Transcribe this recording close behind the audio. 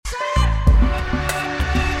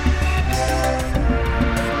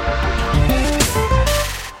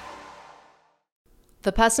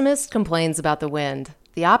The pessimist complains about the wind.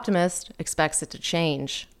 The optimist expects it to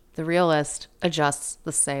change. The realist adjusts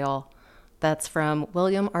the sail. That's from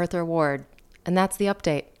William Arthur Ward. And that's the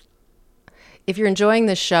update. If you're enjoying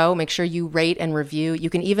this show, make sure you rate and review. You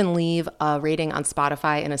can even leave a rating on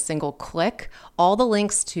Spotify in a single click. All the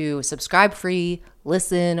links to subscribe free,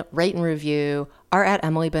 listen, rate and review are at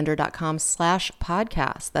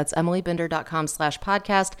emilybinder.com/podcast. That's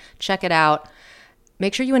emilybinder.com/podcast. Check it out.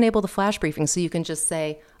 Make sure you enable the flash briefing so you can just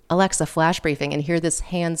say, Alexa, flash briefing, and hear this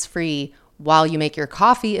hands-free while you make your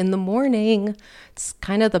coffee in the morning. It's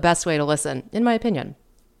kind of the best way to listen, in my opinion.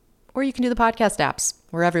 Or you can do the podcast apps.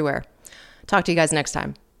 We're everywhere. Talk to you guys next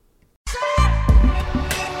time.